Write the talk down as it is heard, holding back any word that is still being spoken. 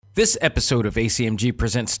This episode of ACMG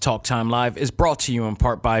Presents Talk Time Live is brought to you in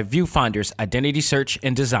part by Viewfinder's Identity Search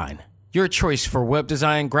and Design. Your choice for web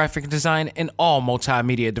design, graphic design, and all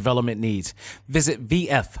multimedia development needs. Visit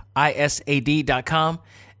VFISAD.com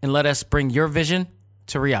and let us bring your vision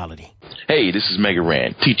to reality. Hey, this is Mega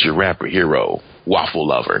Ran, teacher, rapper, hero, waffle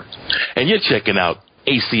lover. And you're checking out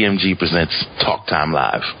ACMG Presents Talk Time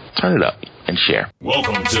Live. Turn it up and share.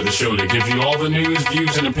 Welcome to the show to give you all the news,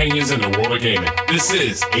 views, and opinions in the world of gaming. This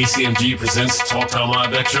is ACMG Presents Talk Time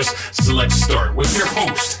Live Extras Select Start with your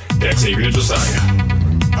host, Xavier Josiah.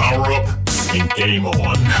 Power up and game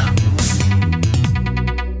on.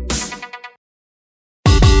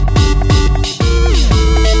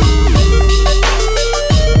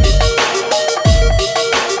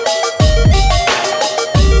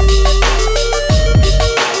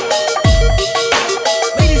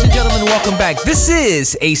 Welcome back. This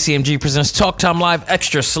is ACMG Presents Talk Time Live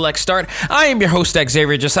Extra Select Start. I am your host,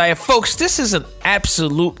 Xavier Josiah. Folks, this is an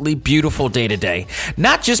absolutely beautiful day today.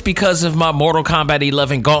 Not just because of my Mortal Kombat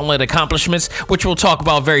 11 Gauntlet accomplishments, which we'll talk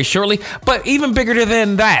about very shortly, but even bigger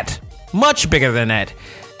than that, much bigger than that,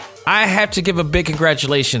 I have to give a big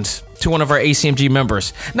congratulations to one of our ACMG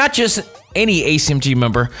members. Not just any ACMG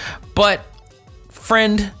member, but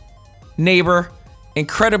friend, neighbor,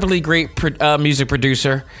 incredibly great music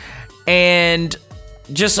producer, and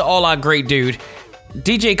just all out great dude,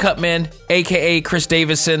 DJ Cutman, aka Chris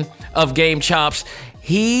Davison of Game Chops.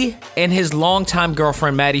 He and his longtime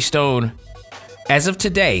girlfriend Maddie Stone, as of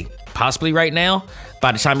today, possibly right now,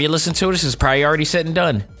 by the time you listen to this is probably already said and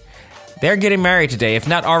done. They're getting married today, if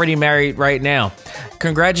not already married right now.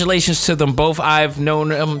 Congratulations to them both. I've known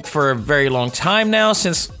them for a very long time now,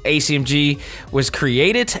 since ACMG was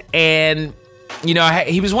created, and you know,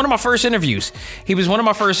 he was one of my first interviews.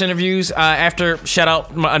 After, shout out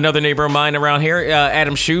another neighbor of mine around here,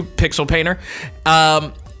 Adam Shue, Pixel Painter.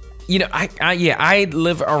 You know, I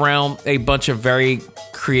live around a bunch of very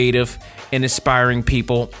creative and inspiring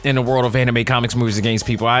people in the world of anime, comics, movies, and games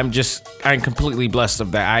people. I'm completely blessed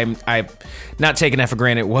of that. I'm not taking that for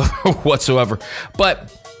granted whatsoever. But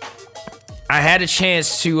I had a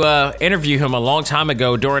chance to interview him a long time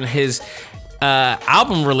ago during his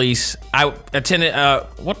album release. I attended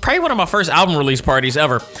probably one of my first album release parties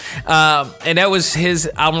ever, and that was his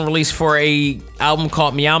album release for a album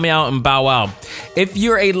called Meow Meow and Bow Wow. If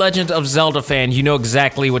you're a Legend of Zelda fan, you know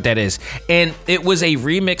exactly what that is. And it was a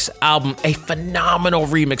remix album, a phenomenal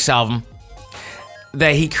remix album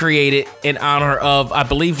that he created in honor of, I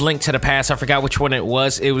believe, Link to the Past. I forgot which one it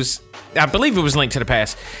was. I believe it was Link to the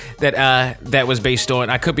Past that was based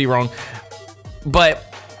on. I could be wrong, but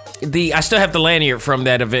I still have the lanyard from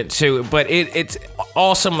that event too, but it's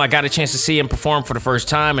awesome. I got a chance to see him perform for the first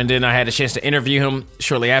time, and then I had a chance to interview him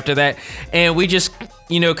shortly after that, and we just,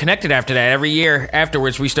 connected after that. Every year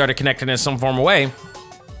afterwards, we started connecting in some form of way.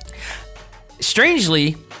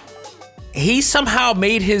 Strangely, he somehow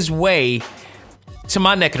made his way to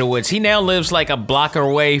my neck of the woods. He now lives like a block or two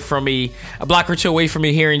away from me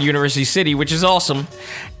here in University City, which is awesome.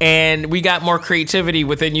 And we got more creativity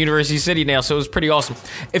within University City now, so it was pretty awesome.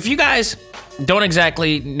 If you guys don't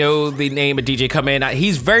exactly know the name of DJ Cutman,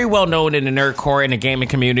 he's very well known in the nerdcore and the gaming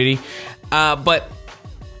community. But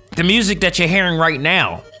the music that you're hearing right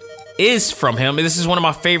now is from him. This is one of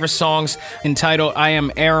my favorite songs, entitled I Am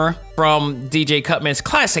Error, from DJ Cutman's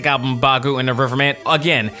classic album Bagu and the Riverman.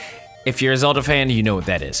 Again, if you're a Zelda fan, you know what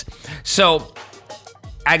that is. So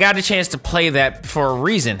I got a chance to play that for a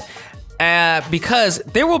reason, because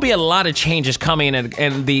there will be a lot of changes coming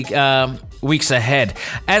in the weeks ahead.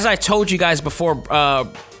 As I told you guys before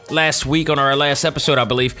last week on our last episode, I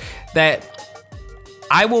believe, that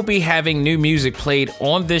I will be having new music played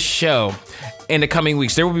on this show in the coming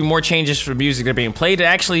weeks. There will be more changes for music that are being played. It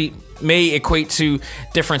actually may equate to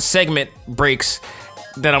different segment breaks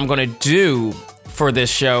that I'm going to do for this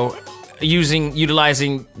show,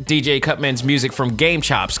 utilizing DJ Cutman's music from Game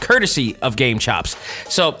Chops, courtesy of Game Chops.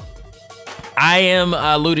 So I am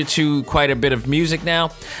alluded to quite a bit of music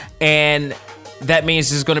now, and that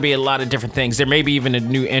means there's going to be a lot of different things. There may be even a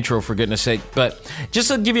new intro, for goodness sake. But just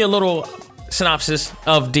to give you a little synopsis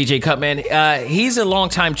of DJ Cutman, he's a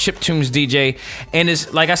longtime chiptunes DJ and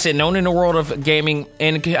is, like I said, known in the world of gaming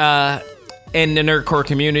and in the nerdcore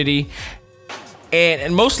community,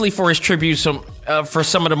 and mostly for his tributes for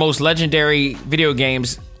some of the most legendary video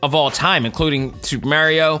games of all time, including Super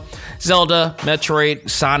Mario, Zelda, Metroid,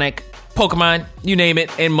 Sonic, Pokemon, you name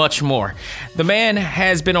it, and much more. The man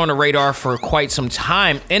has been on the radar for quite some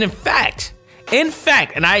time, and in fact,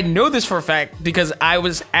 and I know this for a fact because I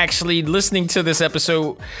was actually listening to this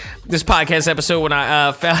podcast episode when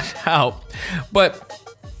I found out, but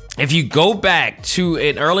if you go back to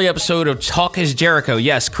an early episode of Talk is Jericho,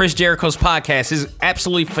 yes, Chris Jericho's podcast is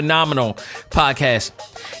absolutely phenomenal podcast.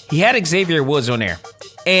 He had Xavier Woods on there.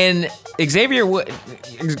 And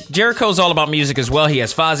Jericho's all about music as well. He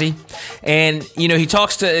has Fozzy. And, he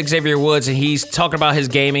talks to Xavier Woods, and he's talking about his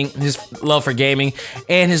gaming, his love for gaming,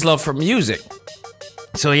 and his love for music.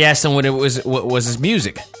 So he asked him what was his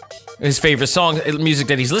music, his favorite song, music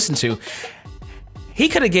that he's listened to. He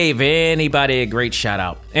could have gave anybody a great shout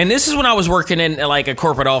out. And this is when I was working in like a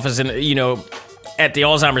corporate office and, at the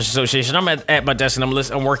Alzheimer's Association. I'm at my desk and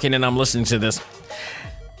I'm working and I'm listening to this.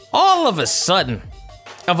 All of a sudden,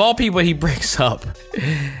 of all people he brings up,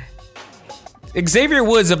 Xavier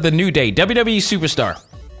Woods of the New Day, WWE superstar,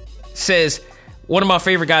 says one of my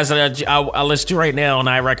favorite guys that I listen to right now and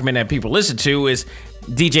I recommend that people listen to is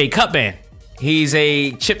DJ Cutman. He's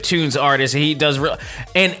a chiptunes artist. He does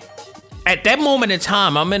and at that moment in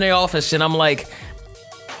time, I'm in the office and I'm like,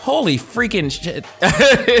 holy freaking shit.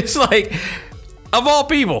 It's like, of all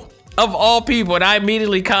people. And I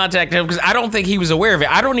immediately contacted him because I don't think he was aware of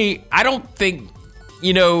it. I don't think,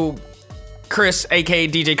 Chris, aka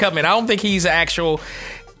DJ Cutman, I don't think he's a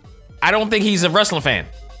wrestling fan.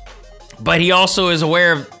 But he also is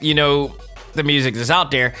aware of, the music that's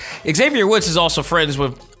out there. Xavier Woods is also friends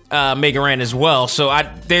with Mega Ran as well. So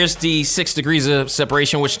there's the 6 degrees of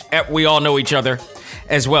separation, which we all know each other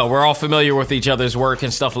as well. We're all familiar with each other's work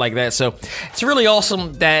and stuff like that. So it's really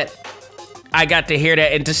awesome that I got to hear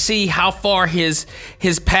that and to see how far his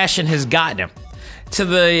passion has gotten him to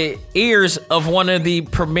the ears of one of the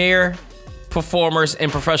premier performers in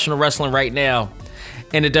professional wrestling right now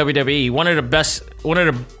in the WWE. One of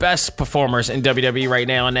the best performers in WWE right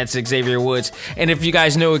now, and that's Xavier Woods. And if you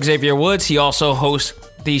guys know Xavier Woods, he also hosts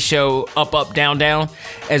the show Up, Up, Down, Down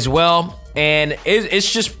as well. And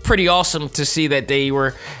it's just pretty awesome to see that they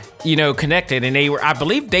were, connected. And I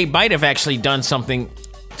believe they might have actually done something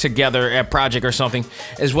together, a project or something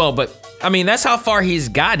as well. But I mean, that's how far he's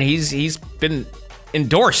gotten. He's been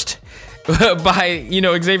endorsed by,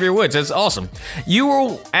 Xavier Woods. That's awesome. You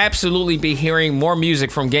will absolutely be hearing more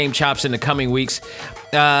music from Game Chops in the coming weeks.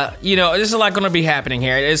 There's a lot going to be happening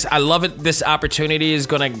here. I love it. This opportunity is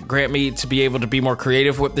going to grant me to be able to be more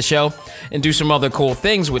creative with the show and do some other cool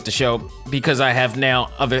things with the show because I have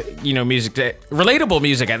now other, music, relatable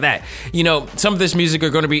music at that. Some of this music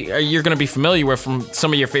you're going to be familiar with from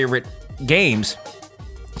some of your favorite games.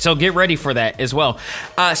 So get ready for that as well.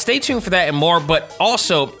 Stay tuned for that and more. But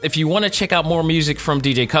also, if you want to check out more music from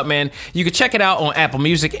DJ Cutman, you can check it out on Apple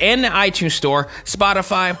Music and the iTunes Store,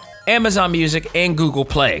 Spotify, Amazon Music, and Google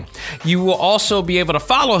Play. You will also be able to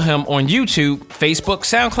follow him on YouTube, Facebook,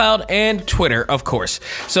 SoundCloud, and Twitter, of course.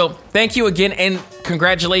 So thank you again, and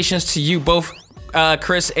congratulations to you both,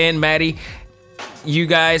 Chris and Maddie. You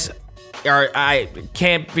guys I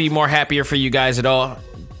can't be more happier for you guys at all.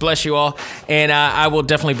 Bless you all. And I will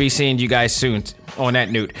definitely be seeing you guys soon on that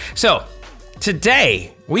note. So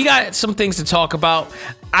today, we got some things to talk about.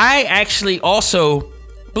 I actually also,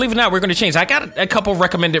 believe it or not, we're going to change. I got a couple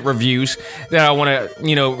recommended reviews that I want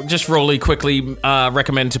to, just really quickly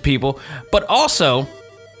recommend to people. But also,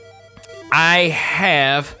 I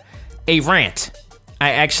have a rant.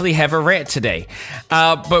 I actually have a rant today.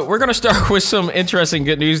 But we're going to start with some interesting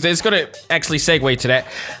good news. It's going to actually segue to that.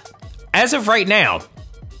 As of right now,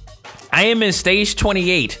 I am in stage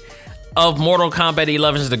 28 of Mortal Kombat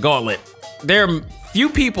 11's The Gauntlet. There are few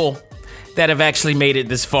people that have actually made it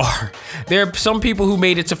this far. There are some people who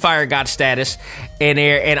made it to Fire God status, and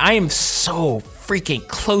I am so freaking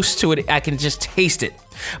close to it. I can just taste it.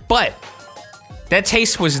 But that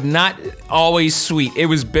taste was not always sweet. It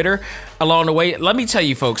was bitter along the way. Let me tell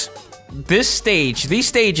you, folks, these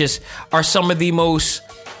stages are some of the most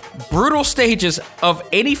brutal stages of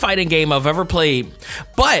any fighting game I've ever played.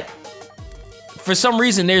 But for some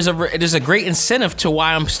reason, there's a great incentive to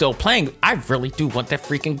why I'm still playing. I really do want that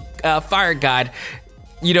freaking Fire God,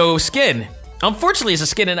 skin. Unfortunately, it's a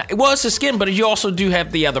skin, it's a skin, but you also do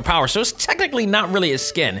have the other power. So it's technically not really a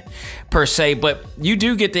skin per se, but you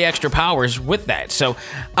do get the extra powers with that. So,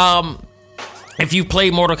 if you've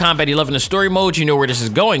played Mortal Kombat 11 in story mode, you know where this is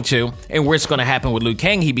going to and where it's going to happen with Liu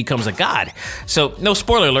Kang. He becomes a god. So, no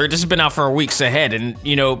spoiler alert. This has been out for weeks ahead. And,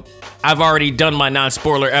 I've already done my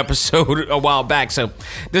non-spoiler episode a while back. So,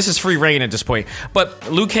 this is free reign at this point. But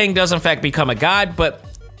Liu Kang does, in fact, become a god. But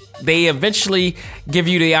they eventually give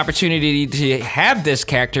you the opportunity to have this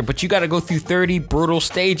character. But you got to go through 30 brutal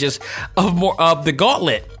stages of the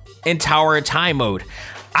Gauntlet in Tower of Time mode.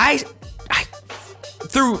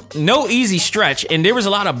 Through no easy stretch, and there was a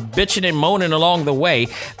lot of bitching and moaning along the way,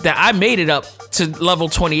 that I made it up to level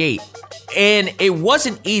 28. And it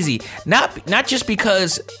wasn't easy. Not just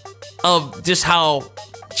because of just how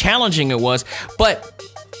challenging it was. But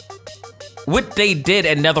what they did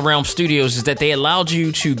at NetherRealm Studios is that they allowed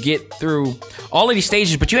you to get through all of these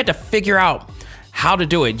stages, but you had to figure out how to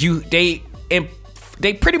do it.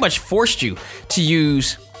 They pretty much forced you to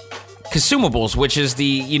use consumables, which is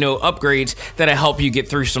the upgrades that help you get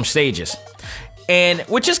through some stages, and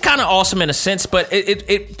which is kind of awesome in a sense. But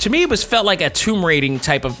it to me, felt like a tomb raiding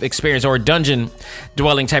type of experience, or a dungeon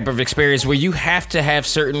dwelling type of experience, where you have to have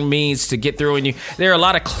certain means to get through, and there are a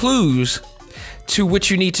lot of clues to what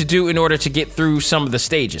you need to do in order to get through some of the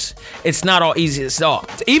stages. It's not all easy at all.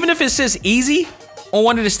 Even if it says easy on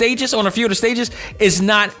one of the stages, on a few of the stages, it's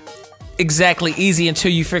not exactly easy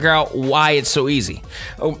until you figure out why it's so easy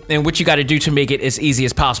and what you got to do to make it as easy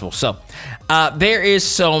as possible. So there is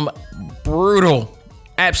some brutal,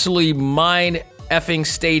 absolutely mind-effing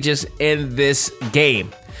stages in this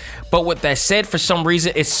game. But with that said, for some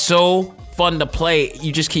reason, it's so fun to play.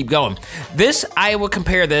 You just keep going. I would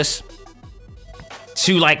compare this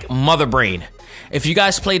to like Mother Brain. If you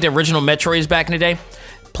guys played the original Metroids back in the day,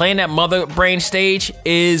 playing that Mother Brain stage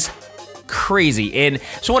is crazy. And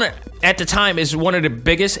so at the time is one of the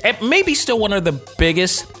biggest, maybe still one of the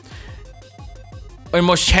biggest and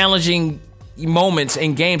most challenging moments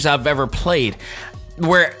in games I've ever played,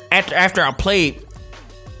 where after I played,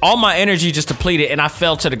 all my energy just depleted and I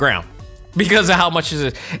fell to the ground because of how much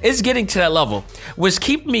it's getting to that level. What's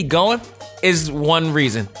keeping me going is one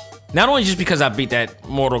reason. Not only just because I beat that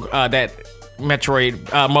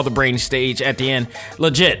Metroid Mother Brain stage at the end,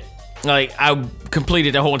 legit. Like, I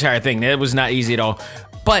completed the whole entire thing. It was not easy at all.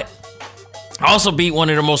 But I also beat one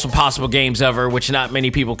of the most impossible games ever, which not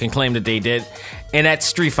many people can claim that they did, and that's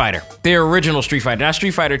Street Fighter. The original Street Fighter, not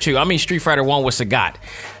Street Fighter 2. I mean Street Fighter 1 with Sagat.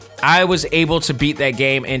 I was able to beat that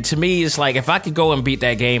game, and to me, it's like, if I could go and beat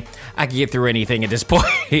that game, I could get through anything at this point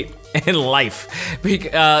in life.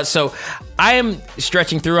 So I am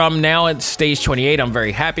stretching through. I'm now at stage 28. I'm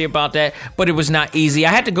very happy about that, but it was not easy.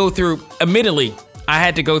 I had to go through, admittedly,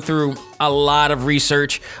 a lot of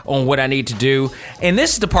research on what I need to do. And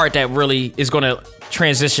this is the part that really is going to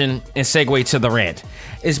transition and segue to the rant,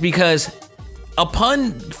 is because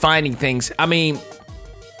upon finding things, I mean,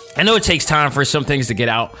 I know it takes time for some things to get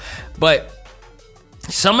out, but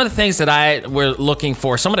some of the things that I were looking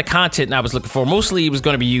for, some of the content I was looking for, mostly it was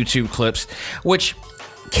going to be YouTube clips, which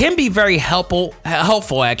can be very helpful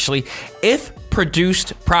actually, if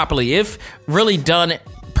produced properly, if really done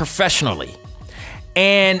professionally.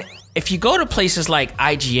 And if you go to places like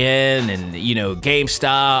IGN and,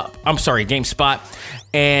 GameSpot,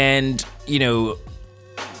 and,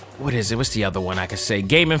 what is it? What's the other one I could say?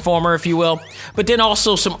 Game Informer, if you will. But then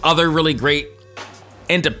also some other really great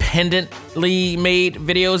independently made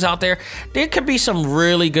videos out there. There could be some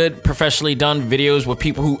really good professionally done videos with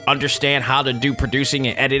people who understand how to do producing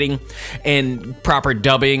and editing and proper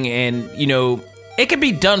dubbing, and, it can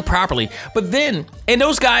be done properly. But then, and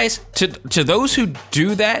those guys, to those who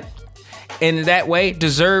do that in that way,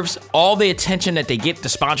 deserves all the attention that they get, the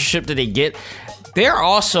sponsorship that they get. They're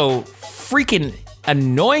also freaking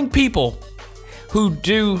annoying people who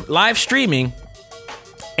do live streaming,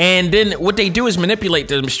 and then what they do is manipulate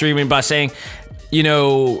the streaming by saying,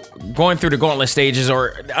 going through the gauntlet stages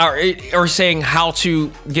or saying how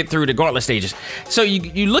to get through the gauntlet stages. So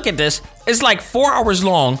you look at this, it's like 4 hours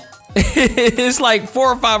long. It's like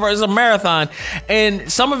 4 or 5 hours, a marathon, and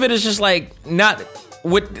some of it is just like not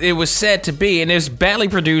what it was said to be, and it's badly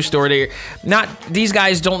produced, or they're not. These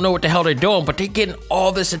guys don't know what the hell they're doing, but they're getting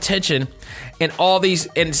all this attention and all these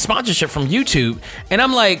and sponsorship from YouTube, and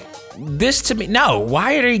I'm like, this to me, no.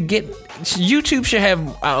 Why are they getting? YouTube should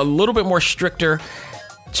have a little bit more stricter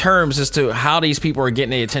terms as to how these people are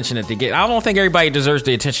getting the attention that they get. I don't think everybody deserves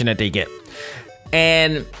the attention that they get,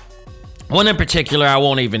 and one in particular I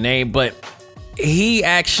won't even name, but he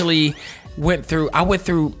actually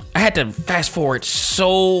I had to fast forward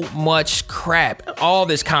so much crap, all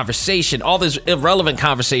this conversation, all this irrelevant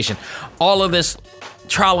conversation, all of this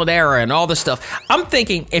trial and error and all this stuff. I'm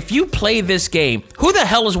thinking, if you play this game, who the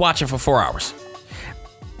hell is watching for 4 hours?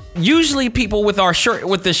 Usually people with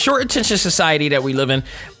the short attention society that we live in,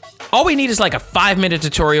 all we need is like a 5-minute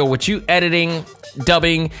tutorial with you editing,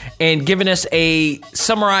 dubbing, and giving us a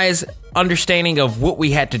summarized understanding of what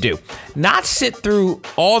we had to do. Not sit through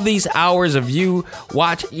all these hours of you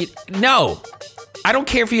watch. No, I don't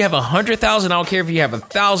care if you have 100,000. I don't care if you have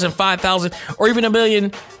 1,000, 5,000, or even 1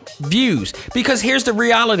 million views. Because here's the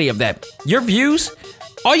reality of that. Your views,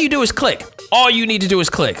 all you do is click. All you need to do is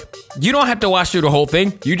click. You don't have to watch through the whole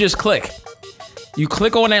thing. You just click. You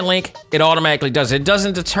click on that link, it automatically does it. It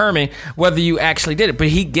doesn't determine whether you actually did it, but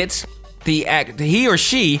he or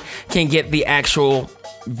she can get the actual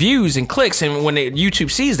views and clicks, and when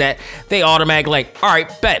YouTube sees that, they automatically like, all right,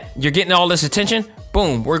 bet you're getting all this attention.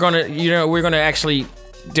 Boom, we're gonna actually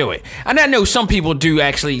do it. And I know some people do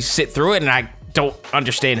actually sit through it, and I don't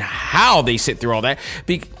understand how they sit through all that.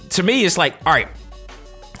 To me, it's like, all right,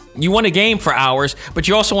 you want a game for hours, but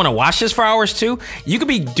you also want to watch this for hours too. You could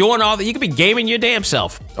be doing all that. You could be gaming your damn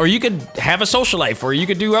self, or you could have a social life, or you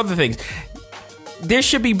could do other things. There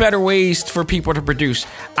should be better ways for people to produce.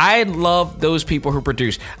 I love those people who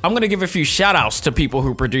produce. I'm going to give a few shout outs to people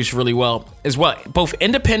who produce really well as well, both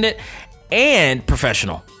independent and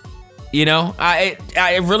professional. You know, I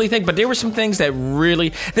really think, but there were some things that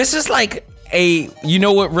really, this is like you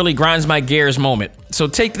know what really grinds my gears moment. So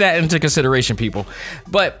take that into consideration, people.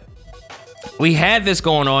 But we had this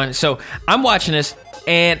going on. So I'm watching this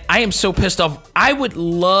and I am so pissed off. I would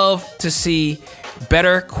love to see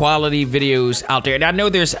better quality videos out there. And I know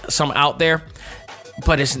there's some out there,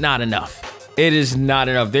 but it's not enough. It is not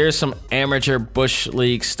enough. There's some amateur Bush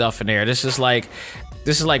League stuff in there. This is like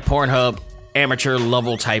Pornhub amateur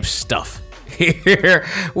level type stuff here,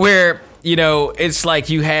 where, you know, it's like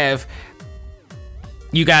you got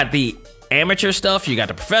the amateur stuff, you got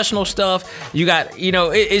the professional stuff, you got, you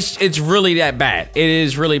know, it's really that bad. It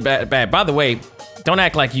is really bad. By the way, don't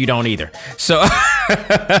act like you don't either. So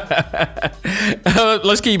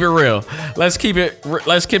let's keep it real. Let's keep it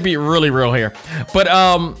really real here. But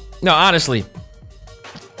no, honestly,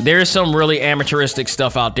 there's some really amateuristic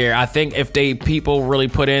stuff out there. I think if people really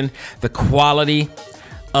put in the quality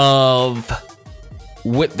of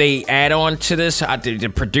what they add on to this,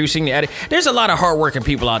 the producing, the edit. There's a lot of hardworking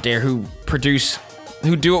people out there who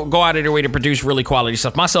go out of their way to produce really quality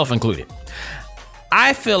stuff, myself included.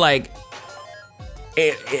 I feel like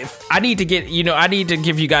if I need to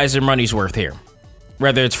give you guys your money's worth here.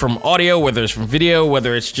 Whether it's from audio, whether it's from video,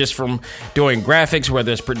 whether it's just from doing graphics,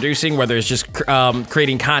 whether it's producing, whether it's just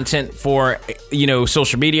creating content for, you know,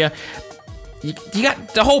 social media. You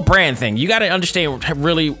got the whole brand thing. You got to understand what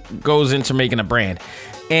really goes into making a brand.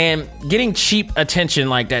 And getting cheap attention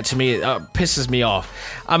like that, to me, pisses me off.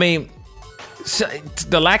 I mean,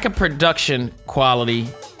 the lack of production quality,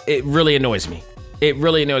 it really annoys me. It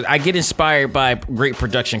really annoys. I get inspired by great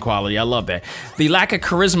production quality. I love that. The lack of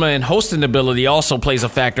charisma and hosting ability also plays a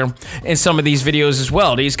factor in some of these videos as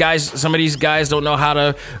well. Some of these guys don't know how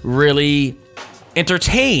to really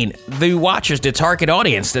entertain the watchers, the target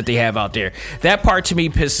audience that they have out there. That part to me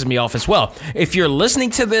pisses me off as well. If you're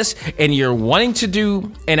listening to this and you're wanting to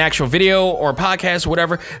do an actual video or podcast,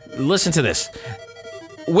 whatever, listen to this.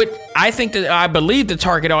 What I believe the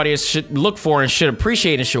target audience should look for and should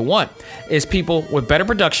appreciate and should want is people with better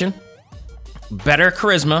production, better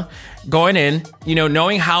charisma, going in, you know,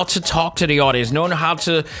 knowing how to talk to the audience, knowing how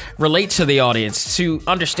to relate to the audience, to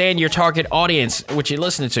understand your target audience, which you're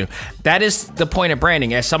listening to. That is the point of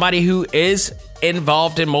branding. As somebody who is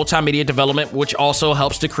involved in multimedia development, which also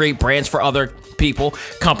helps to create brands for other people,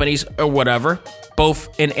 companies, or whatever,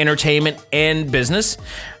 both in entertainment and business,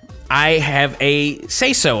 I have a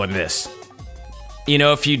say-so in this. You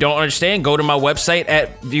know, if you don't understand, go to my website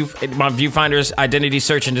at my Viewfinder's identity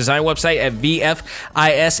search and design website at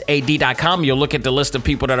vfisad.com. You'll look at the list of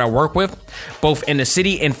people that I work with, both in the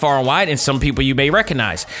city and far and wide, and some people you may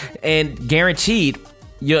recognize. And guaranteed,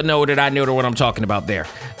 you'll know that I know what I'm talking about there.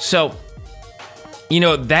 So, you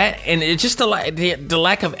know, that, and it's just the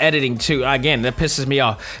lack of editing, too. Again, that pisses me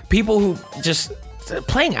off. People who just...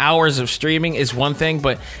 Playing hours of streaming is one thing,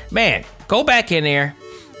 but man, go back in there.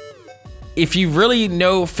 If you really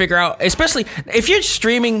figure out, especially if you're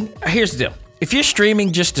streaming, here's the deal. If you're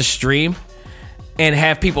streaming just to stream and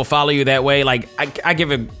have people follow you that way, like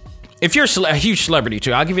if you're a huge celebrity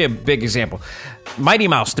too, I'll give you a big example. Mighty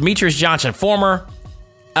Mouse, Demetrius Johnson, former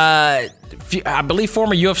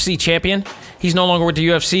UFC champion. He's no longer with the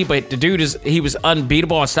UFC, but the dude he was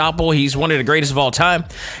unbeatable, unstoppable. He's one of the greatest of all time.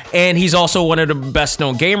 And he's also one of the best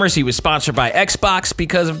known gamers. He was sponsored by Xbox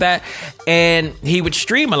because of that. And he would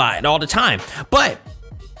stream a lot all the time. But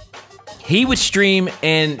he would stream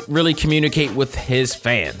and really communicate with his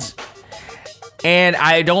fans. And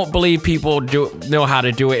I don't believe people know how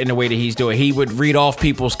to do it in the way that he's doing. He would read off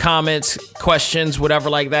people's comments, questions,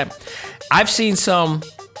 whatever like that. I've seen some,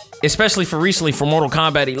 especially recently for Mortal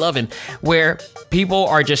Kombat 11, where people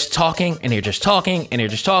are just talking and they're just talking and they're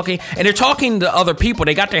just talking and they're talking to other people.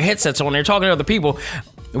 They got their headsets on. They're talking to other people.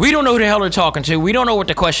 We don't know who the hell they're talking to. We don't know what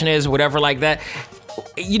the question is, whatever like that.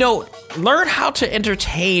 You know, learn how to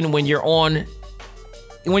entertain when you're on,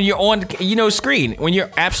 screen, when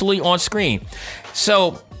you're absolutely on screen.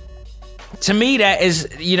 So to me, that is,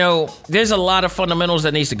 there's a lot of fundamentals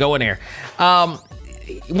that needs to go in there.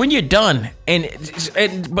 when you're done, here's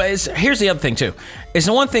the other thing too. It's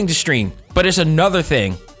one thing to stream, but it's another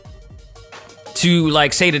thing to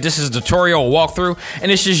like say that this is a tutorial or walkthrough,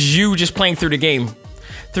 and it's just you just playing through the game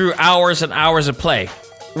through hours and hours of play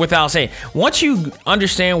without saying. Once you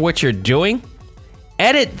understand what you're doing,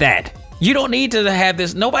 edit that. You don't need to have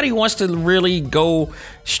this. Nobody wants to really go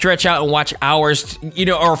stretch out and watch hours,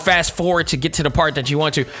 or fast forward to get to the part that you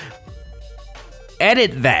want to.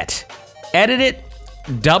 Edit that. Edit it.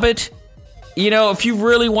 Dub it. If you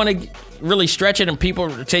really want to really stretch it and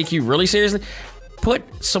people take you really seriously,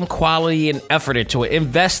 put some quality and effort into it.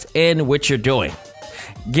 Invest in what you're doing.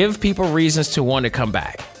 Give people reasons to want to come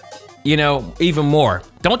back. Even more.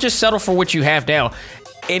 Don't just settle for what you have now.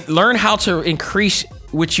 Learn how to increase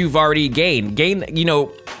what you've already gained.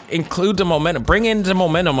 Include the momentum. Bring in the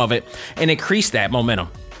momentum of it and increase that momentum.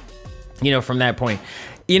 From that point.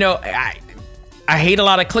 I hate a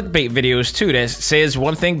lot of clickbait videos too that says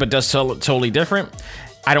one thing but does totally different.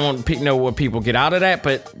 I don't know what people get out of that,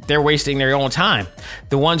 but they're wasting their own time.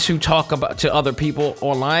 The ones who talk about to other people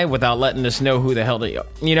online without letting us know who the hell they are.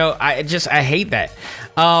 I hate that.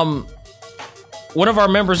 One of our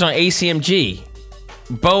members on ACMG,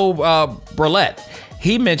 Bo Burlett,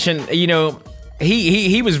 he mentioned,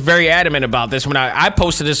 he was very adamant about this when I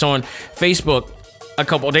posted this on Facebook a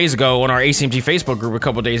couple of days ago, on our ACMG Facebook group a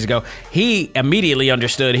couple of days ago. He immediately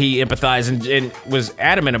understood, he empathized and was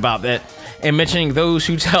adamant about that, and mentioning those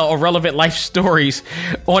who tell irrelevant life stories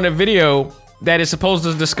on a video that is supposed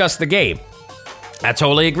to discuss the game. I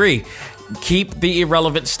totally agree. Keep the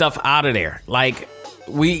irrelevant stuff out of there. Like,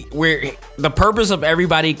 we're the purpose of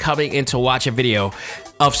everybody coming in to watch a video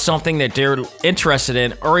of something that they're interested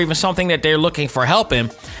in, or even something that they're looking for help in,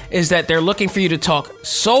 is that they're looking for you to talk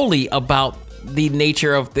solely about the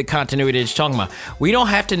nature of the continuity that you're talking about. We don't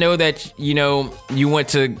have to know that, you went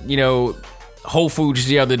to, Whole Foods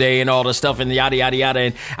the other day and all this stuff and yada, yada, yada.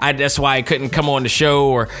 And that's why I couldn't come on the show,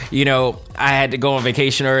 or, I had to go on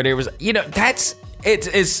vacation, or there was, that's,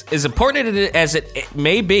 it's as important as it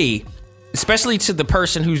may be, especially to the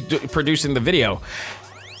person who's producing the video.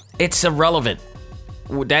 It's irrelevant.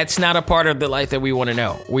 That's not a part of the life that we want to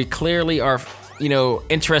know. We clearly are,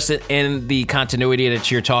 interested in the continuity that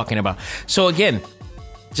you're talking about. So again,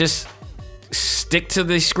 just stick to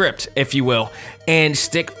the script, if you will, and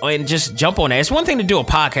just jump on it. It's one thing to do a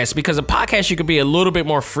podcast, because a podcast you could be a little bit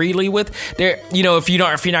more freely with. There, if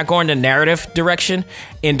you're not going the narrative direction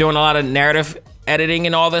and doing a lot of narrative editing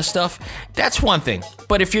and all this stuff, that's one thing.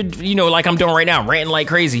 But if you're, like I'm doing right now, ranting like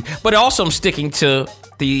crazy, but also I'm sticking to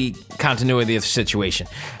the continuity of the situation.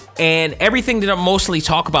 And everything that I mostly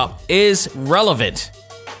talk about is relevant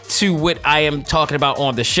to what I am talking about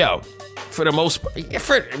on the show. For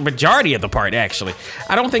majority of the part, actually.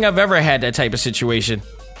 I don't think I've ever had that type of situation.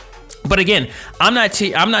 But again, I'm not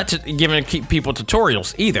giving people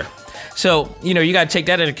tutorials either. So, you got to take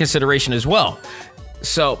that into consideration as well.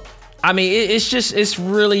 So, I mean, it's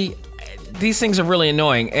really, these things are really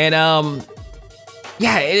annoying. And,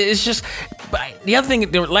 it's just, but the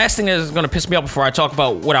last thing that is going to piss me off before I talk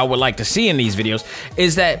about what I would like to see in these videos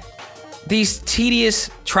is that these tedious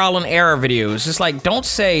trial and error videos, it's like, don't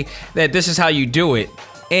say that this is how you do it.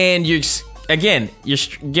 And you're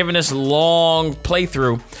giving us a long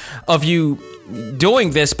playthrough of you doing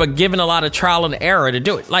this, but giving a lot of trial and error to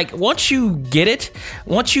do it. Like, once you get it,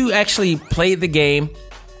 once you actually play the game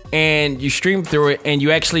and you stream through it and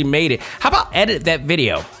you actually made it, how about edit that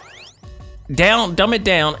video? Dumb it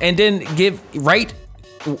down, and then write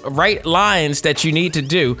lines that you need to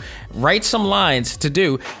do. Write some lines to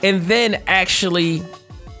do, and then actually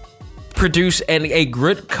produce a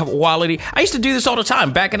good quality. I used to do this all the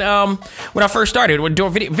time back in when I first started. When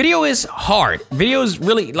doing video is hard. Video is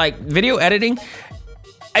really, like, video editing.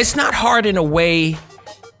 It's not hard in a way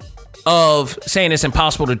of saying it's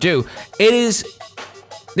impossible to do. It is.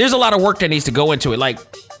 There's a lot of work that needs to go into it. Like,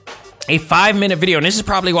 a 5-minute video, and this is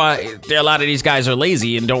probably why a lot of these guys are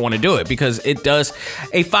lazy and don't want to do it, because it does.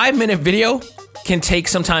 A 5-minute video can take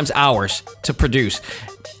sometimes hours to produce,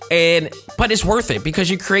 but it's worth it, because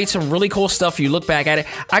you create some really cool stuff. You look back at it.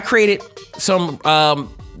 I created some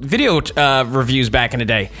video reviews back in the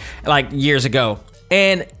day, like years ago,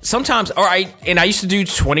 and sometimes, I used to do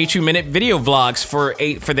 22-minute video vlogs for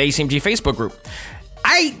the ACMG Facebook group.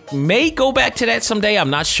 I may go back to that someday. I'm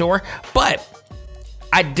not sure, but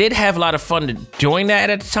I did have a lot of fun doing that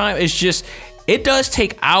at the time. It's just, it does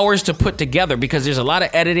take hours to put together because there's a lot of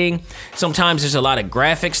editing. Sometimes there's a lot of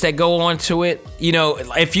graphics that go onto it. You know,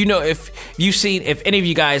 if you've seen, if any of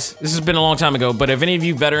you guys, this has been a long time ago, but if any of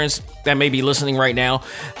you veterans that may be listening right now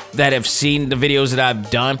that have seen the videos that I've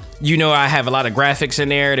done, you know, I have a lot of graphics in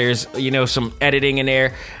there. There's, you know, some editing in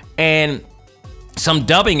there and some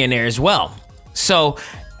dubbing in there as well. So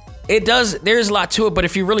there's a lot to it, but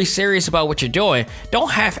if you're really serious about what you're doing, don't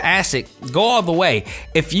half-ass it. Go all the way.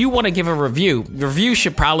 If you want to give a review, the review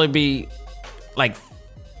should probably be like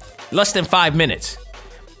less than 5 minutes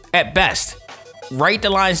at best. Write the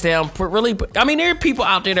lines down. There are people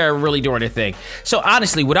out there that are really doing their thing. So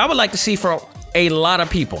honestly, what I would like to see from a lot of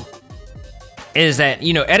people is that,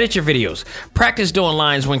 you know, edit your videos. Practice doing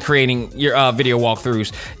lines when creating your video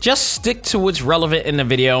walkthroughs. Just stick to what's relevant in the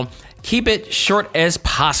video. Keep it short as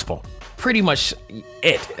possible. Pretty much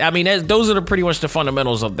it. I mean, those are pretty much the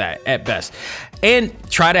fundamentals of that at best. And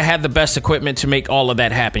try to have the best equipment to make all of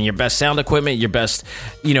that happen. Your best sound equipment, your best,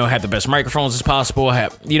 you know, have the best microphones as possible.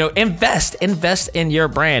 Invest in your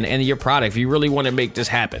brand and your product if you really want to make this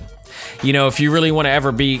happen. You know, if you really want to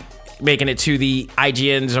ever be making it to the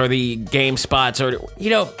IGNs or the GameSpots or, you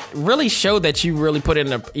know, really show that you really put in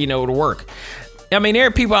the work. I mean, there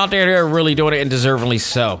are people out there that are really doing it and deservingly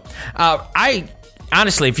so.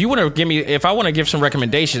 Honestly, if I want to give some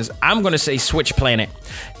recommendations, I'm going to say Switch Planet.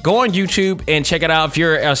 Go on YouTube and check it out if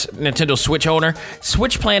you're a Nintendo Switch owner.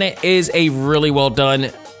 Switch Planet is a really well done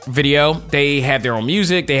video. They have their own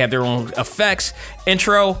music, they have their own effects,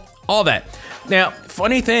 intro, all that. Now,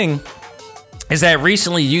 funny thing is that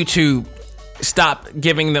recently YouTube stopped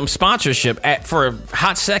giving them sponsorship for a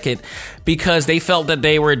hot second because they felt that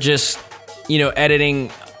they were just, you know,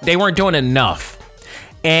 editing, they weren't doing enough.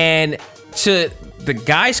 And to the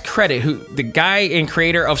guy's credit, the guy and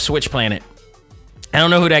creator of Switch Planet, I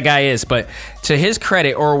don't know who that guy is, but to his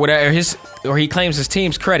credit or whatever, or he claims his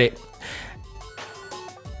team's credit,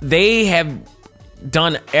 they have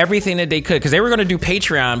done everything that they could because they were going to do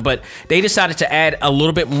Patreon, but they decided to add a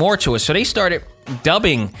little bit more to it. So they started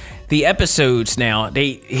dubbing the episodes now.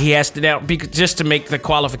 He has to now just to make the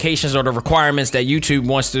qualifications or the requirements that YouTube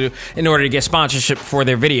wants to do in order to get sponsorship for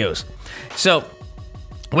their videos. So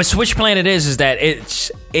what Switch Planet is that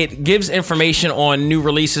it gives information on new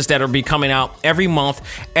releases that will be coming out every month.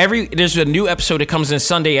 There's a new episode that comes in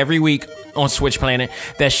Sunday every week on Switch Planet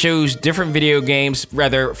that shows different video games,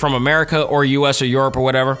 whether from America or US or Europe or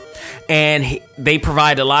whatever. And they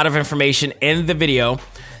provide a lot of information in the video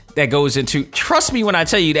that goes into, trust me when I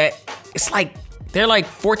tell you that it's like, they're like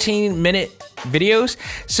 14-minute videos.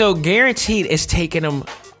 So guaranteed it's taking them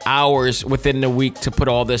hours within the week to put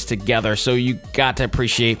all this together. So you got to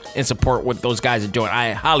appreciate and support what those guys are doing.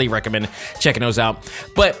 I highly recommend checking those out.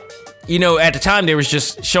 But, you know, at the time they was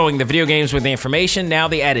just showing the video games with the information. Now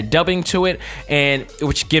they added dubbing to it, and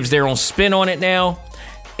which gives their own spin on it now.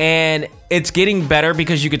 And it's getting better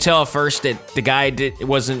because you could tell at first that the guy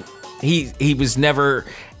he was never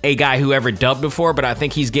a guy who ever dubbed before, but I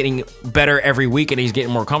think he's getting better every week and he's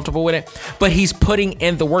getting more comfortable with it. But he's putting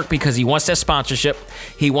in the work because he wants that sponsorship.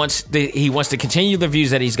 He wants to continue the views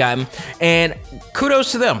that he's gotten, and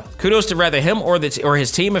kudos to them. Kudos to rather him or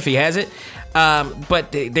his team if he has it.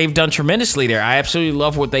 But they've done tremendously there. I absolutely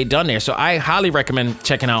love what they've done there. So I highly recommend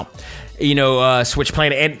checking out, Switch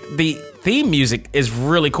Planet. And the theme music is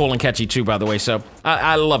really cool and catchy too, by the way. So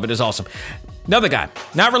I love it. It's awesome. Another guy,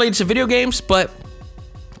 not related to video games, but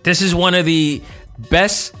this is one of the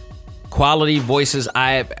best quality voices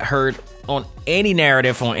I've heard on any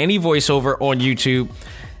narrative, on any voiceover on YouTube.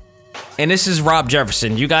 And this is Rob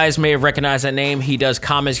Jefferson. You guys may have recognized that name. He does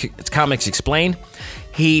Comics Explained.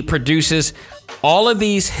 He produces all of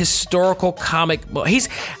these historical comic books.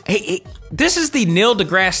 This is the Neil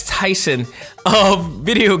deGrasse Tyson of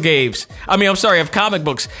video games. Of comic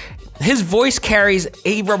books. His voice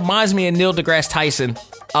he reminds me of Neil deGrasse Tyson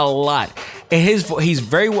a lot. And he's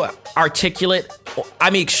very articulate.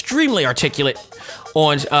 Extremely articulate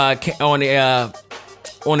on the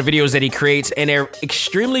videos that he creates, and they're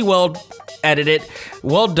extremely well edited,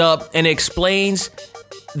 well dubbed, and explains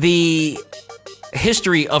the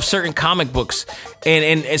history of certain comic books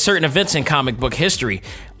and certain events in comic book history.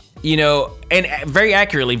 And very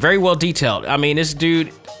accurately, very well detailed. This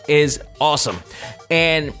dude is awesome.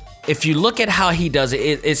 And if you look at how he does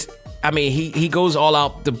it, he goes all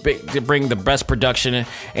out to bring the best production,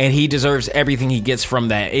 and he deserves everything he gets from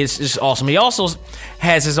that. It's just awesome. He also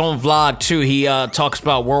has his own vlog, too. He talks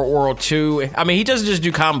about World War II. He doesn't just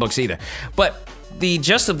do comic books either. But the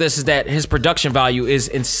gist of this is that his production value is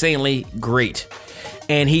insanely great.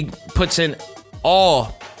 And he puts in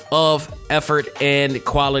all of effort and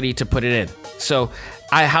quality to put it in. So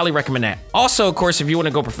I highly recommend that. Also, of course, if you want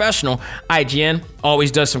to go professional, IGN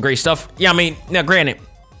always does some great stuff. Yeah, I mean, now granted,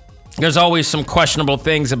 there's always some questionable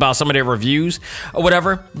things about some of their reviews or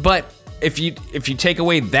whatever, but if you take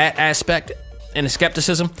away that aspect and the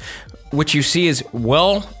skepticism, what you see is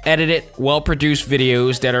well edited, well produced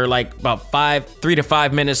videos that are like about 3 to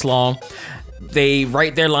 5 minutes long. They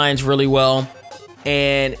write their lines really well,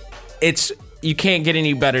 and you can't get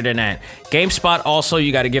any better than that. GameSpot also,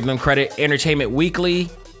 you got to give them credit. Entertainment Weekly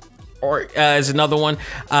is another one.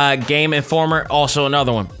 Game Informer, also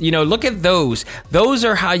another one. Look at those. Those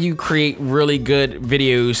are how you create really good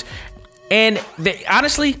videos. And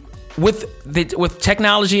honestly, with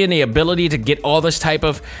technology and the ability to get all this type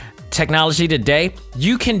of technology today,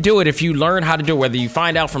 you can do it if you learn how to do it. Whether you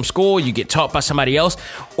find out from school, you get taught by somebody else,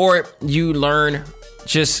 or you learn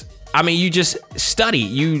you just study.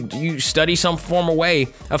 You study some form of way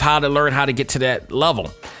of how to learn how to get to that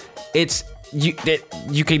level. You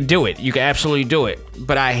can do it. You can absolutely do it.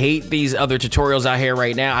 But I hate these other tutorials out here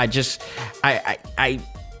right now. I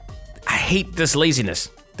hate this laziness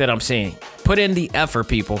that I'm seeing. Put in the effort,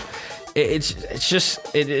 people. It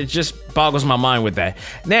just boggles my mind with that.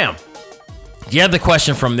 Now, the other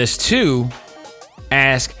question from this too,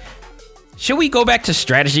 should we go back to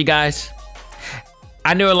strategy guides?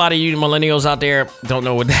 I know a lot of you millennials out there don't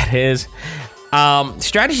know what that is.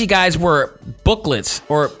 Strategy guides were booklets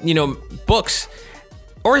or, books,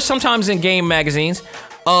 or sometimes in game magazines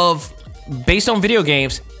based on video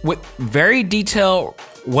games with very detailed,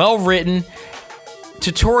 well-written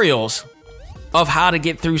tutorials of how to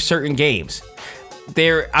get through certain games. In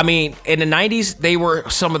the 90s, they were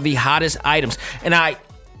some of the hottest items, and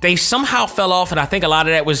they somehow fell off, and I think a lot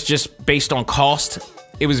of that was just based on cost.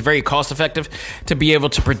 It was very cost effective to be able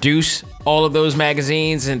to produce all of those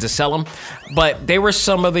magazines and to sell them. But they were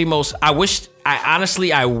some of the most, I wish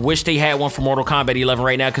they had one for Mortal Kombat 11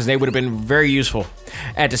 right now, because they would have been very useful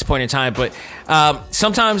at this point in time. But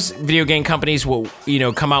sometimes video game companies will,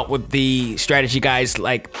 come out with the strategy guides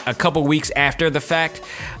like a couple weeks after the fact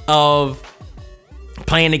of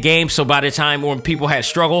playing the game. So by the time when people had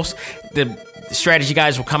struggles, the strategy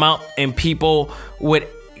guides will come out and people would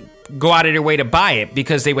go out of their way to buy it,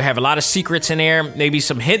 because they would have a lot of secrets in there, maybe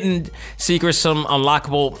some hidden secrets, some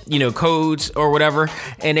unlockable, codes or whatever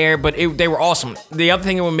in there. But they were awesome. The other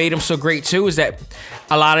thing that made them so great too is that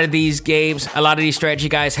a lot of these strategy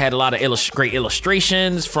guides had a lot of great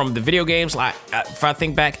illustrations from the video games. Like if I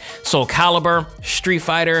think back, Soul Calibur, Street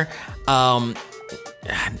Fighter, Ninja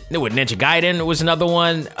Gaiden was another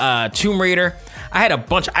one, Tomb Raider. I had a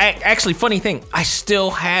bunch. Funny thing, I still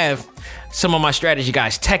have some of my strategy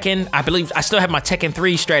guides. Tekken, I believe I still have my Tekken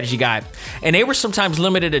 3 strategy guide, and they were sometimes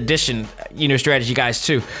limited edition, strategy guides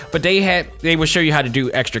too. But they would show you how to do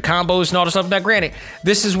extra combos and all this stuff. Now, granted,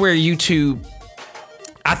 this is where YouTube,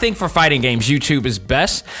 I think for fighting games, YouTube is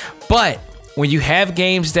best. But when you have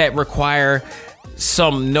games that require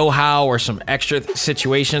some know-how or some extra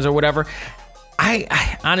situations or whatever,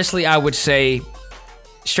 I honestly, I would say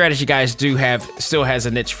strategy guides still has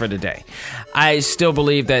a niche for the day. I still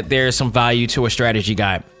believe that there's some value to a strategy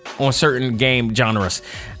guide on certain game genres.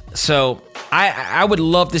 So I would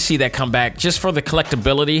love to see that come back, just for the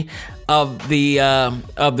collectability of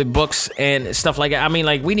the books and stuff like that. I mean,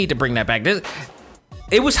 like, we need to bring that back.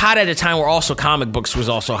 It was hot at a time where also comic books was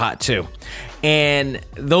also hot too, and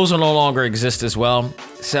those will no longer exist as well.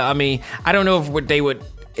 So I mean, I don't know if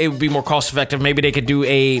it would be more cost effective. Maybe they could do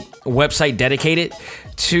a website dedicated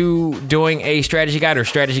to doing a strategy guide or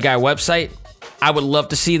strategy guide website. I would love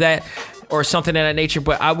to see that, or something of that nature.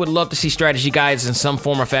 But I would love to see strategy guides in some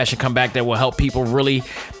form or fashion come back that will help people really,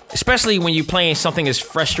 especially when you're playing something as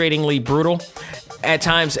frustratingly brutal at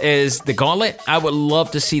times as the Gauntlet. I would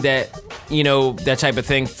love to see that, that type of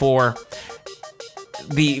thing for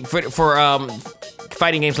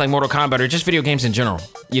fighting games like Mortal Kombat, or just video games in general,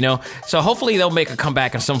 So hopefully they'll make a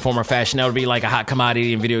comeback in some form or fashion. That would be like a hot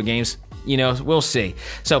commodity in video games. We'll see.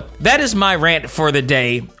 So that is my rant for the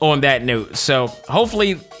day on that note. So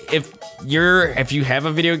hopefully if you have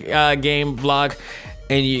a video game vlog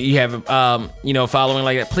and you have, following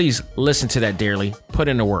like that, please listen to that dearly. Put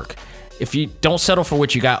in the work. If you don't settle for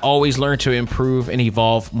what you got, always learn to improve and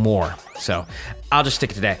evolve more. So I'll just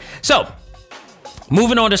stick to that. So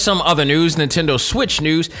moving on to some other news, Nintendo Switch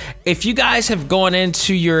news. If you guys have gone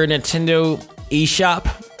into your Nintendo eShop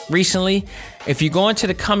recently, if you go into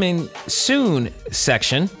the coming soon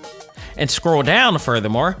section and scroll down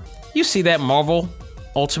furthermore, you see that Marvel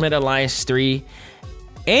Ultimate Alliance 3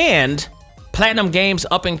 and Platinum Games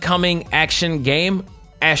up and coming action game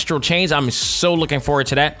Astral Chains, I'm so looking forward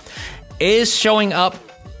to that, is showing up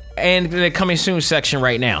and the coming soon section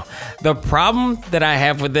right now. The problem that I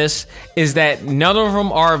have with this is that none of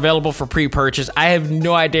them are available for pre-purchase. I have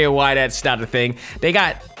no idea why that's not a thing. They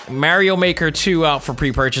got Mario Maker 2 out for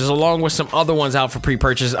pre-purchase, along with some other ones out for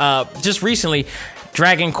pre-purchase. Just recently,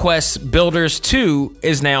 Dragon Quest Builders 2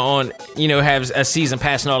 is now on, has a season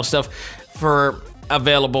pass and all the stuff for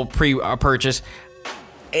available pre-purchase.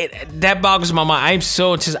 That boggles my mind.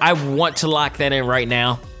 I want to lock that in right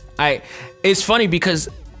now. It's funny because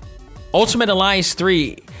Ultimate Alliance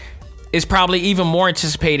 3 is probably even more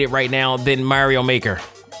anticipated right now than Mario Maker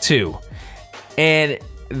 2. And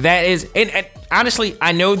that is... And honestly,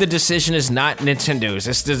 I know the decision is not Nintendo's.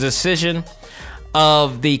 It's the decision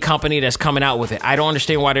of the company that's coming out with it. I don't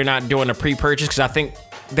understand why they're not doing a pre-purchase, because I think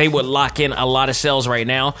they would lock in a lot of sales right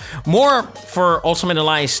now. More for Ultimate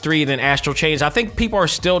Alliance 3 than Astral Chains. I think people are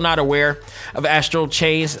still not aware of Astral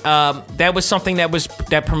Chains. That was something that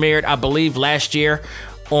premiered, I believe, last year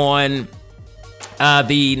on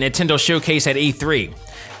the Nintendo Showcase at E3.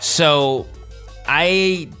 So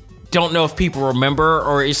I don't know if people remember,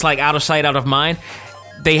 or it's like out of sight, out of mind.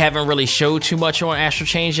 They haven't really showed too much on Astral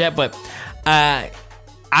Chains yet, but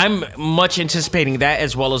I'm much anticipating that,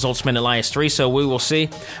 as well as Ultimate Alliance 3, so we will see.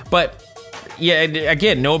 But yeah,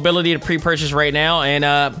 again, no ability to pre-purchase right now,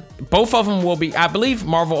 and both of them will be, I believe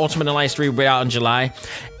Marvel Ultimate Alliance 3 will be out in July,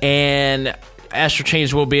 and Astral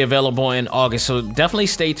Chains will be available in August, so definitely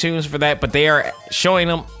stay tuned for that. But they are showing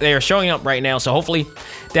up right now, so hopefully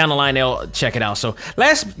down the line they'll check it out. So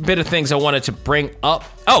last bit of things I wanted to bring up.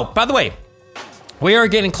 Oh, by the way, we are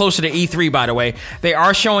getting closer to E3, by the way. They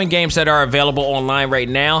are showing games that are available online right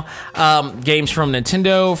now. Games from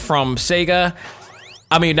Nintendo, from Sega.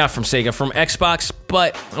 I mean, not from Sega, from Xbox.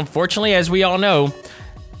 But unfortunately, as we all know,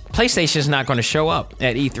 PlayStation is not going to show up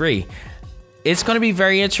at E3. It's going to be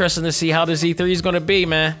very interesting to see how this E3 is going to be,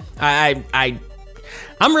 man.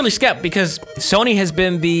 I'm really skeptical because Sony has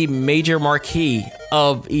been the major marquee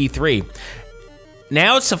of E3.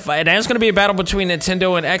 Now it's going to be a battle between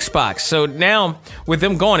Nintendo and Xbox. So now, with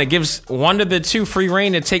them going, it gives one of the two free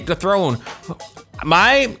reign to take the throne.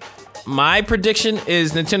 My prediction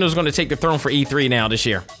is Nintendo's going to take the throne for E3 now this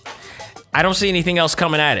year. I don't see anything else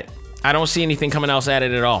coming at it. I don't see anything coming else at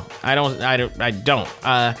it at all. I don't.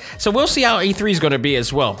 So we'll see how E3 is going to be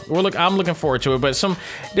as well. I'm looking forward to it. But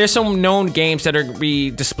there's some known games that are going to be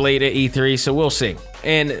displayed at E3, so we'll see.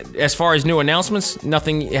 And as far as new announcements,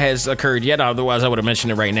 nothing has occurred yet. Otherwise, I would have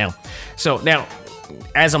mentioned it right now. So now,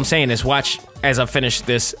 as I'm saying this, watch as I finish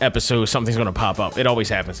this episode, something's going to pop up. It always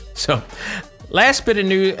happens. So last bit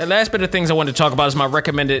of things I wanted to talk about is my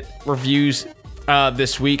recommended reviews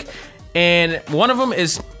this week. And one of them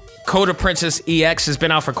is Code of Princess EX. Has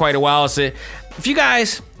been out for quite a while. So if you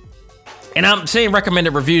guys, and I'm saying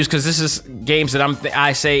recommended reviews because this is games that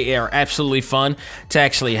I say are absolutely fun to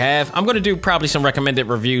actually have. I'm going to do probably some recommended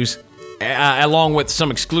reviews along with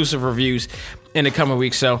some exclusive reviews in the coming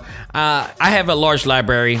weeks. So I have a large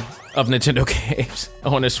library of Nintendo games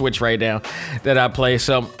on the Switch right now that I play.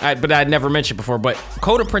 But I'd never mentioned before. But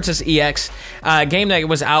Code of Princess EX, a game that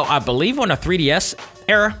was out, I believe, on a 3DS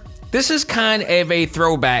era. This is kind of a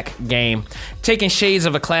throwback game, taking shades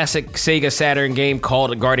of a classic Sega Saturn game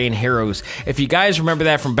called Guardian Heroes. If you guys remember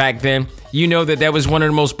that from back then, you know that was one of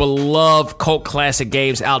the most beloved cult classic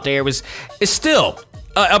games out there. It's still,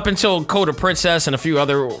 up until Code of Princess and a few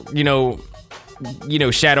other,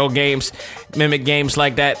 shadow games, mimic games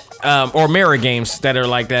like that, or mirror games that are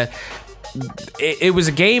like that. It was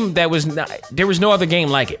a game that there was no other game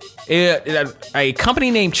like it. A company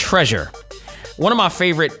named Treasure. One of my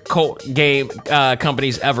favorite cult game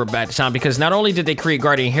companies ever at the time, because not only did they create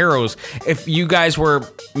Guardian Heroes, if you guys were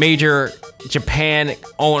major Japan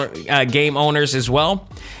game owners as well,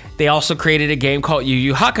 they also created a game called Yu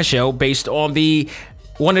Yu Hakusho based on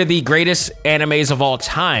one of the greatest animes of all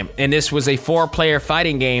time. And this was a 4-player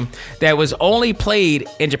fighting game that was only played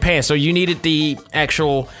in Japan. So you needed the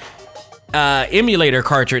actual emulator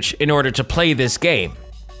cartridge in order to play this game.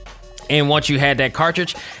 And once you had that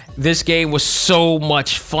cartridge, this game was so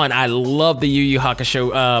much fun. I love the Yu Yu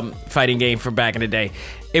Hakusho fighting game from back in the day.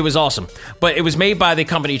 It was awesome. But it was made by the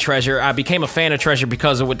company Treasure. I became a fan of Treasure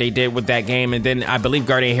because of what they did with that game. And then I believe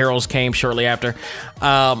Guardian Heroes came shortly after.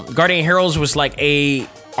 Guardian Heroes was like a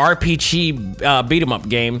RPG beat-em-up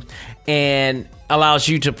game, and allows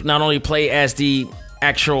you to not only play as the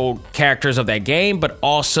actual characters of that game, but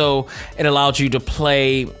also it allowed you to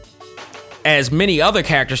play as many other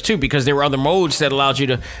characters too, because there were other modes that allowed you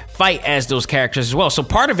to fight as those characters as well. So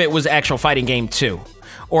part of it was actual fighting game too,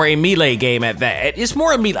 or a melee game at that. It's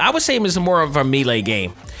more of I would say it's more of a melee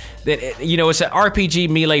game. That it's an RPG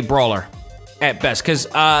melee brawler at best, because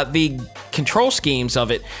the control schemes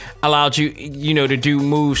of it allowed you, to do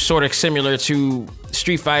moves sort of similar to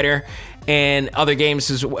Street Fighter and other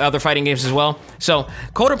fighting games as well. So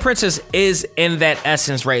Code of Princess is in that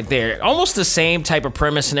essence right there. Almost the same type of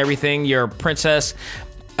premise and everything. You're a princess,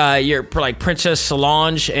 you're like Princess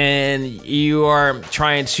Solange, and you are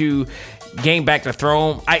trying to gain back the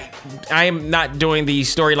throne. I am not doing the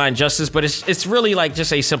storyline justice, but it's really like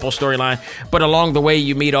just a simple storyline. But along the way,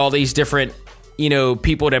 you meet all these different,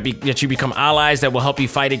 people that you become allies that will help you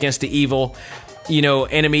fight against the evil,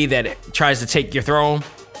 enemy that tries to take your throne.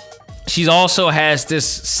 She also has this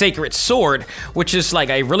sacred sword, which is like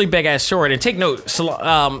a really big ass sword. And take note,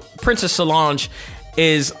 Princess Solange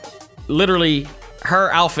is literally,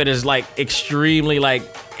 her outfit is like extremely like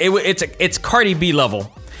it's Cardi B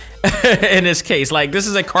level. In this case, like, this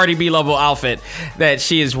is a Cardi B level outfit that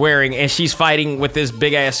she is wearing, and she's fighting with this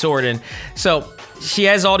big ass sword. And so she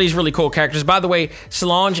has all these really cool characters. By the way,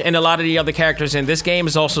 Solange and a lot of the other characters in this game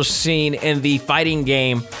is also seen in the fighting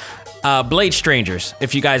game Blade Strangers,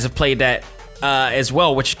 if you guys have played that as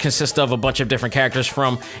well, which consists of a bunch of different characters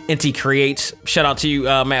from Inti Creates. Shout out to you,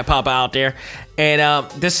 Matt Papa out there.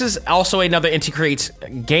 And this is also another Inti Creates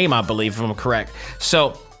game, I believe, if I'm correct.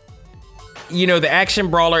 So, the action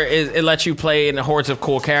brawler, it lets you play in the hordes of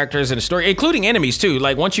cool characters in the story, including enemies too.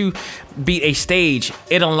 Like, once you beat a stage,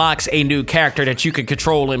 it unlocks a new character that you can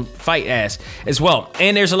control and fight as well.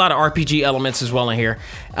 And there's a lot of RPG elements as well in here.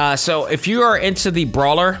 So if you are into the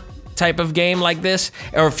brawler type of game like this,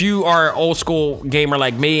 or if you are an old school gamer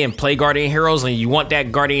like me and play Guardian Heroes and you want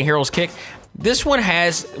that Guardian Heroes kick, this one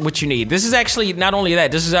has what you need. This is actually, not only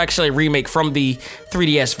that, this is actually a remake from the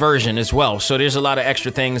 3DS version as well. So there's a lot of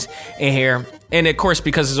extra things in here. And of course,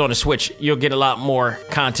 because it's on the Switch, you'll get a lot more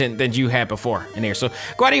content than you had before in there. So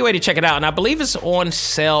go out of your way to check it out. And I believe it's on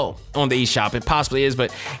sale on the eShop. It possibly is,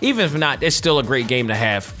 but even if not, it's still a great game to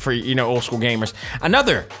have for, old school gamers.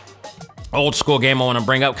 Another old school game I want to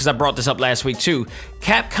bring up, because I brought this up last week too,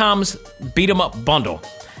 Capcom's Beat 'em Up Bundle.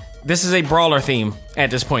 This is a brawler theme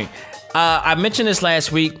at this point. I mentioned this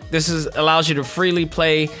last week. This allows you to freely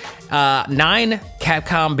play 9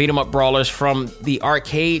 Capcom beat 'em up brawlers from the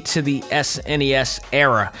arcade to the SNES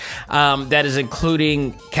era. That is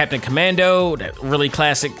including Captain Commando, that really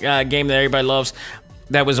classic game that everybody loves.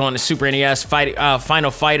 That was on the Super NES.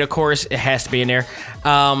 Final Fight, of course, it has to be in there.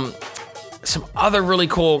 Some other really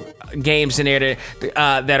cool games in there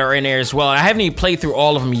that are in there as well. I haven't even played through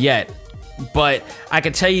all of them yet, but I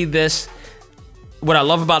can tell you this. What I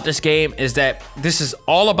love about this game is that this is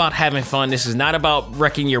all about having fun. This is not about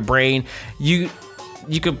wrecking your brain. You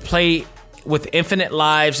can play with infinite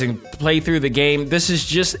lives and play through the game. This is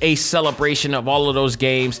just a celebration of all of those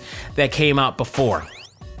games that came out before.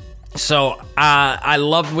 So I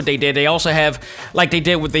love what they did. They also have, like they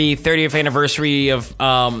did with the 30th anniversary of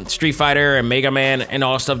Street Fighter and Mega Man and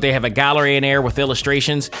all stuff, they have a gallery in there with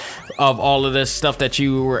illustrations of all of this stuff that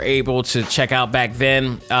you were able to check out back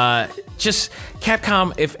then. Just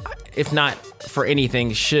Capcom, if not for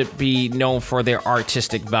anything, should be known for their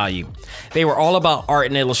artistic value. They were all about art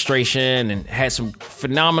and illustration and had some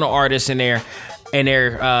phenomenal artists in their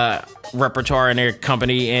repertoire in their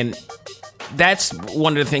company. And that's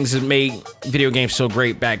one of the things that made video games so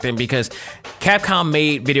great back then, because Capcom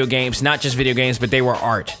made video games, not just video games, but they were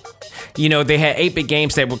art. They had 8-bit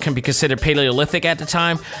games that can be considered Paleolithic at the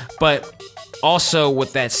time, but also,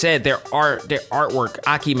 with that said, their artwork,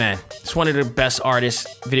 Akiman, it's one of the best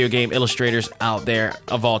artists, video game illustrators out there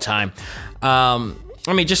of all time.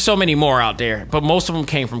 Just so many more out there, but most of them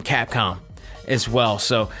came from Capcom as well.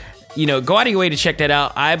 So, go out of your way to check that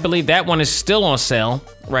out. I believe that one is still on sale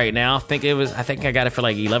right now. I think I got it for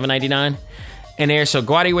like $11.99 in there. So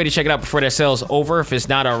go out of your way to check it out before that sale is over, if it's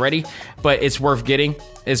not already. But it's worth getting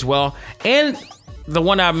as well. And the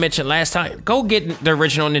one I mentioned last time, go get the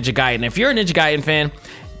original Ninja Gaiden. If you're a Ninja Gaiden fan,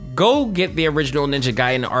 go get the original Ninja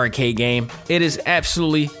Gaiden arcade game. It is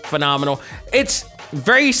absolutely phenomenal. It's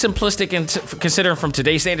very simplistic and considering from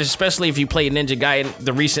today's standards, especially if you play Ninja Gaiden,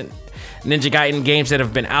 the recent Ninja Gaiden games that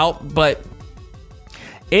have been out, but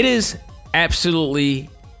it is absolutely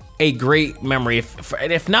a great memory.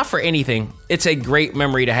 If not for anything, it's a great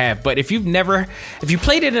memory to have. But if you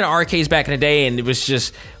played it in arcades back in the day and it was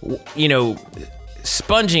just,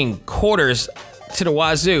 sponging quarters to the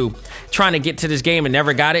wazoo trying to get to this game and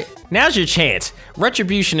never got it, now's your chance.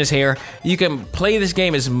 Retribution is here. You can play this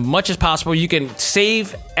game as much as possible. You can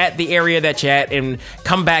save at the area that you're at and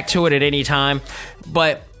come back to it at any time.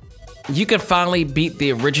 But you could finally beat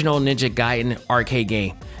the original Ninja Gaiden arcade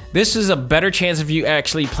game. This is a better chance of you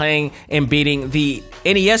actually playing and beating the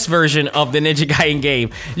NES version of the Ninja Gaiden game.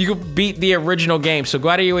 You could beat the original game, so go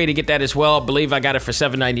out of your way to get that as well. I believe I got it for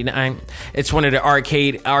 $7.99. It's one of the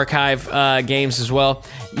arcade archive games as well.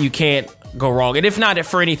 You can't go wrong. And if not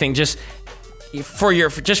for anything, just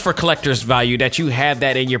for collector's value that you have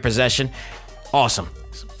that in your possession. Awesome.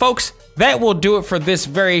 Folks, that will do it for this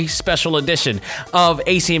very special edition of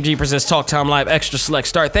ACMG Presents Talk Time Live Extra Select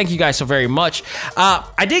Start. Thank you guys so very much.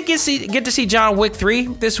 I did get to see John Wick 3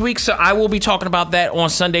 this week, so I will be talking about that on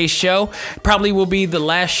Sunday's show. Probably will be the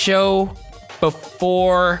last show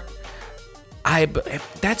before I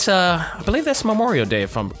believe that's Memorial Day,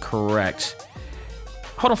 if I'm correct.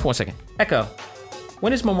 Hold on for 1 second. Echo,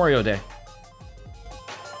 when is Memorial Day?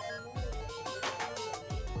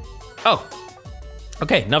 Oh.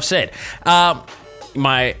 Okay, enough said.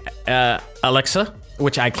 My Alexa,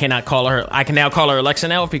 which I cannot call her, I can now call her Alexa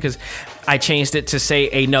now because I changed it to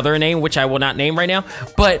say another name, which I will not name right now.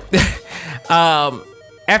 But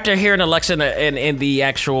after hearing Alexa in the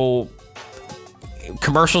actual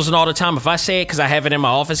commercials and all the time, if I say it, because I have it in my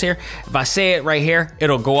office here, if I say it right here,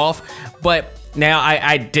 it'll go off. But now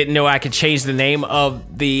I didn't know I could change the name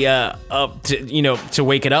of the to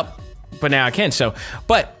wake it up, but now I can. So,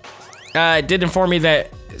 but. It did inform me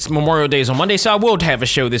that Memorial Day is on Monday, so I will have a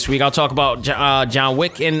show this week. I'll talk about John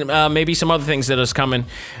Wick and maybe some other things that is coming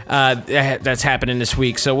that's happening this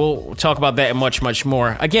week. So we'll talk about that and much, much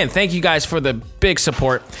more. Again, thank you guys for the big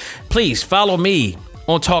support. Please follow me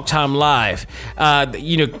on Talk Time Live.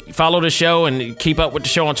 Follow the show and keep up with the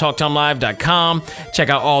show on TalkTimeLive.com. Check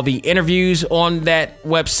out all the interviews on that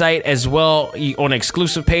website as well on an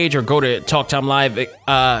exclusive page, or go to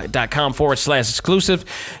TalkTimeLive.com/exclusive.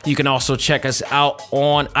 You can also check us out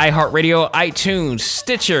on iHeartRadio, iTunes,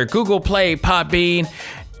 Stitcher, Google Play, Podbean,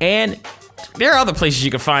 and there are other places you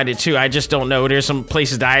can find it too. I just don't know. There's some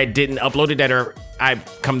places that I didn't upload it that are I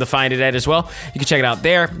come to find it at as well. You can check it out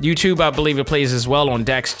there. YouTube, I believe it plays as well on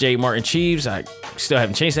Dax J. Martin Cheeves. I still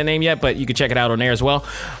haven't changed that name yet, but you can check it out on there as well.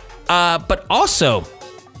 But also,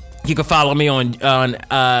 you can follow me on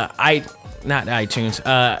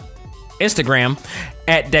Instagram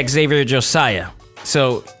at Dex Xavier Josiah.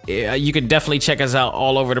 So you can definitely check us out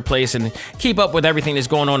all over the place and keep up with everything that's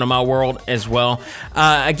going on in my world as well.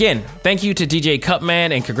 Again, thank you to DJ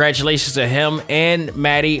Cutman and congratulations to him and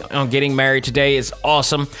Maddie on getting married today. It's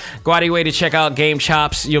awesome. Go out of your way to check out Game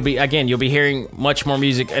Chops. You'll be hearing much more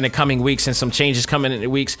music in the coming weeks and some changes coming in the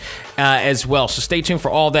weeks as well. So stay tuned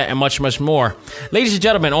for all that and much, much more. Ladies and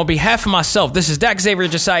gentlemen, on behalf of myself, this is Dax Xavier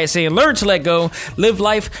Josiah saying learn to let go, live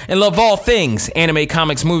life, and love all things anime,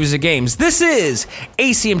 comics, movies, and games. This is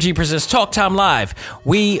ACMG Presents Talk Time Live.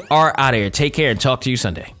 We are out of here. Take care and talk to you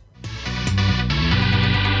Sunday.